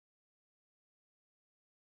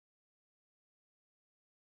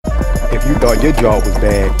If you thought your job was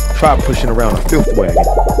bad, try pushing around a filth wagon.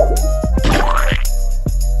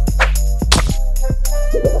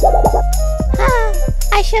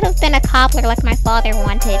 I should have been a cobbler like my father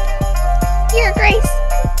wanted. Your Grace,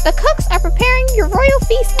 the cooks are preparing your royal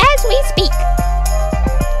feast as we speak.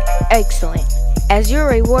 Excellent. As your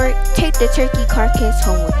reward, take the turkey carcass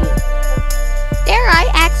home with you. Dare I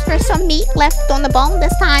ask for some meat left on the bone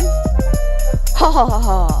this time? Ha ha ha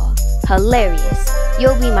ha. Hilarious.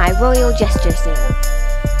 You'll be my royal jester soon.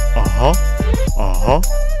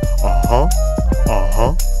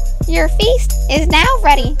 Your feast is now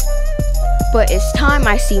ready. But it's time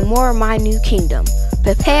I see more of my new kingdom.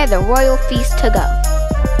 Prepare the royal feast to go.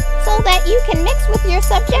 So that you can mix with your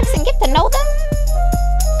subjects and get to know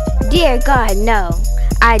them? Dear God, no.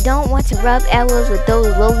 I don't want to rub elbows with those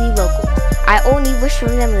lowly locals. I only wish for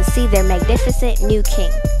them to see their magnificent new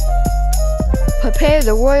king. Prepare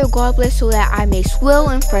the royal goblet so that I may swill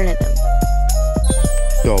in front of them.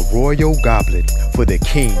 The royal goblet for the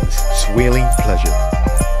king's swilling pleasure.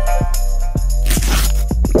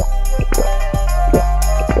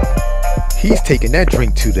 He's taking that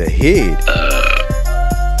drink to the head.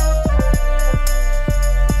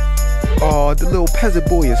 Oh, the little peasant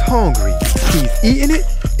boy is hungry. He's eating it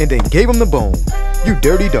and then gave him the bone. You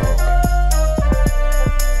dirty dog.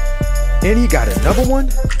 And he got another one?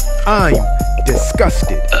 I'm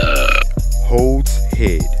disgusted. Holds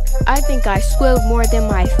head. I think I swilled more than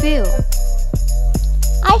I feel.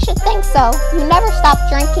 I should think so. You never stop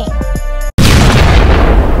drinking.